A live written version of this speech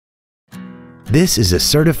This is a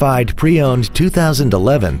certified pre-owned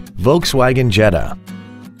 2011 Volkswagen Jetta.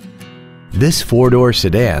 This four-door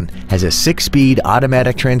sedan has a 6-speed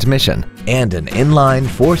automatic transmission and an inline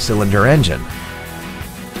 4-cylinder engine.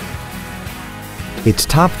 Its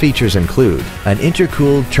top features include an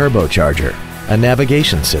intercooled turbocharger, a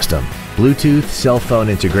navigation system, Bluetooth cell phone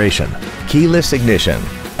integration, keyless ignition,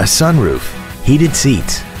 a sunroof, heated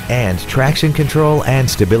seats, and traction control and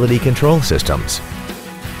stability control systems.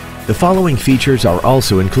 The following features are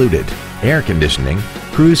also included: air conditioning,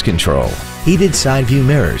 cruise control, heated side view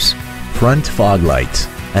mirrors, front fog lights,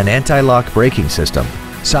 an anti-lock braking system,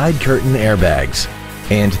 side curtain airbags,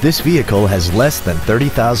 and this vehicle has less than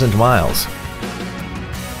 30,000 miles.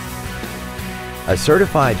 A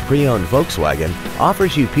certified pre-owned Volkswagen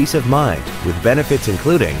offers you peace of mind with benefits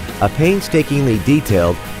including a painstakingly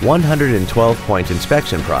detailed 112-point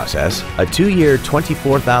inspection process, a 2-year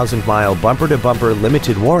 24,000-mile bumper-to-bumper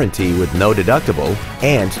limited warranty with no deductible,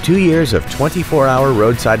 and 2 years of 24-hour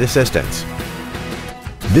roadside assistance.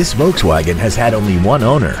 This Volkswagen has had only one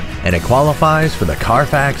owner and it qualifies for the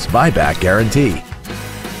Carfax buyback guarantee.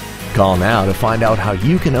 Call now to find out how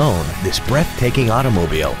you can own this breathtaking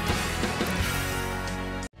automobile.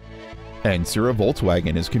 Ancira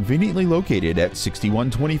Volkswagen is conveniently located at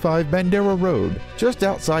 6125 Bandera Road, just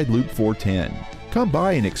outside Loop 410. Come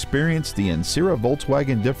by and experience the Ancira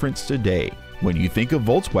Volkswagen difference today. When you think of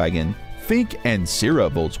Volkswagen, think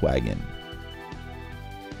Ancira Volkswagen.